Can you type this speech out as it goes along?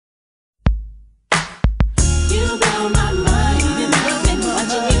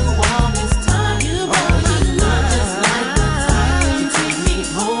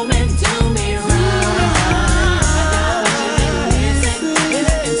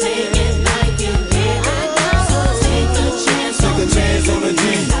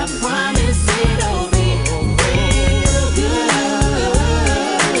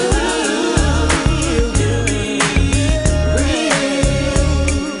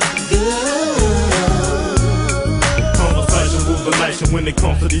it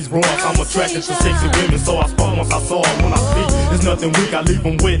comes to these bras, I'm attracted to sexy women, so I spoke once I saw her. When I speak, there's nothing weak, I leave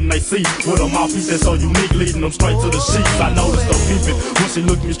them wet and they see. With a mouthpiece that's so unique, leading them straight to the sheets. I noticed her peeping when she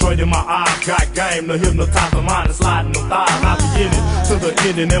looked me straight in my eyes. Got game to hypnotize her mind and sliding them thighs. I be in it to the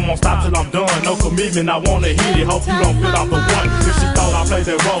ending and won't stop till I'm done. No commitment, I wanna hit it, hope you don't feel I'm the one. If she thought I played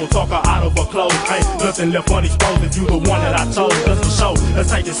that role, talk her out of her clothes. Ain't nothing left unexposed if you the one that I chose. Just to show,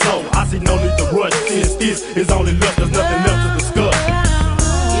 let's take it slow. I see no need to rush, since this is only lust, there's nothing left to discuss.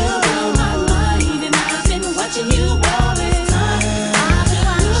 You blow my mind and I've been watching you all this time.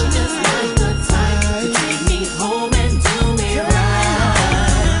 I wish you just like the type to take me home and do me right.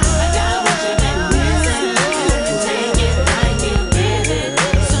 I got what you've been missing and I can take it like you give it.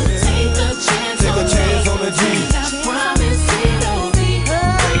 So take a chance on the G. I promise it'll be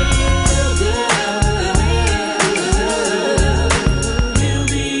real good. It'll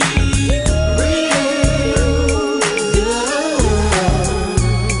be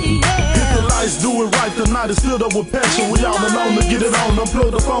do it right tonight, it's filled up with passion. We all alone to get it on.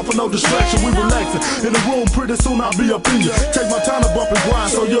 Unplug the phone for no distraction. We relaxing in the room, pretty soon I'll be up in you. Take my time to bump and grind,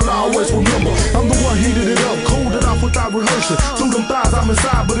 so you'll always remember. I'm the one heated it up, cooled it off without rehearsing. Through them thighs I'm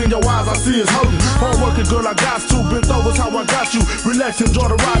inside, but in your eyes I see it's hurting. Hard working girl, I got to. Bent over's how I got you. Relax, enjoy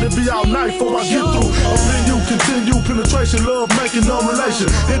the ride, it'll be all night before I get through. Up in you, continue penetration, love making no relation.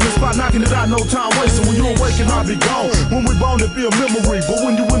 Hit the spot, knocking it out, no time wasting. When you awaken, I'll be gone. When we bone, it be a memory. But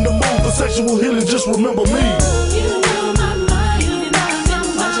when you in the mood for sexual healing, just remember me. You blow my mind and I've been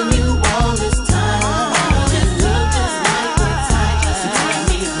watching you all this time. Just look just like the type to take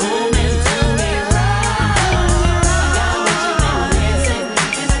me home and do me right. I got what you've been missing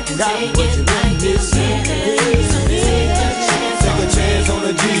and I can take it like you give it. So take a chance on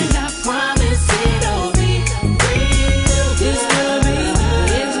the G. I promise it'll be real good. It's gonna be real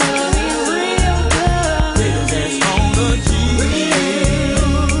good. Take a chance on the G.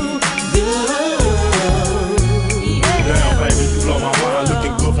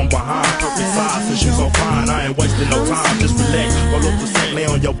 You so fine, I ain't wasting no time, just relax. Roll up the sack, lay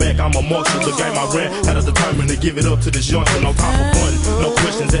on your back, I'm a monster. The game I ran, had to determine to give it up to this youngster. No time for fun, no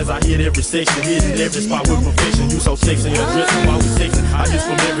questions as I hit every section. Hitting every spot with perfection. You so sexy, undressing while we sexing. I hit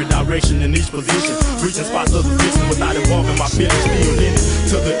from every direction in each position. Reaching spots of the vision without involving my feelings. Still in it,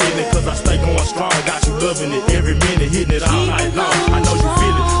 to the ending, cause I stay going strong. Got you loving it every minute, hitting it all night long. I know you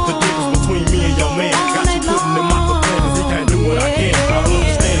feel it, the difference between me and your man. Got you putting in my complaints, he can't do what I can. I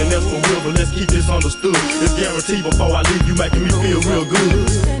understand and that's for real, but let's keep this understood. It's guaranteed before I leave, you making me feel real good.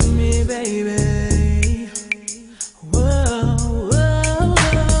 Send me, baby. Whoa, whoa,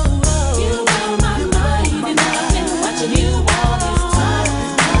 whoa. You blow my mind and I've been watching you all this time.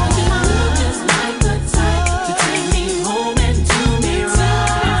 You look just like the type to take me home and do me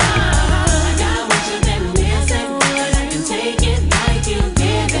right. I got what you've been missing, but I can take it like you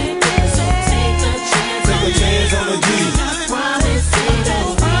give it. So take a chance on the G. I promise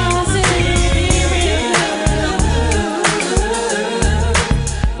it'll be.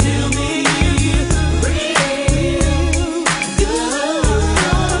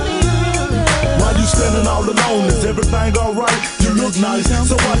 All alone, is everything alright? You look nice,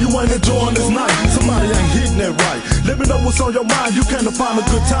 so why you ain't enjoying this night? Somebody ain't hitting that right. Let me know what's on your mind, you came to find a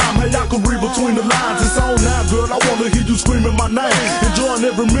good time. Hey, I can read between the lines, it's on now, girl. I wanna hear you screaming my name, enjoying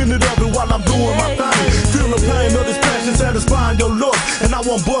every minute of it while I'm doing my thing. Feel the pain of this passion, satisfying your look. And I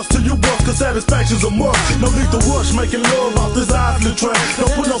won't bust till you bust, cause satisfaction's a must. No need to rush, making love off this island track.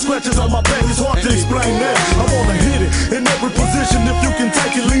 Don't put no scratches on my back, it's hard to explain that. I wanna hit it in every position. If you can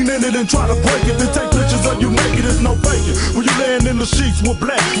take it, lean in it and try to break it. Then take pictures of you naked, it's no faking. When you laying in the sheets with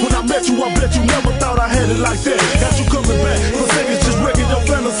black. When I met you, I bet you never thought I had it like that. Got you coming back, for seconds just ready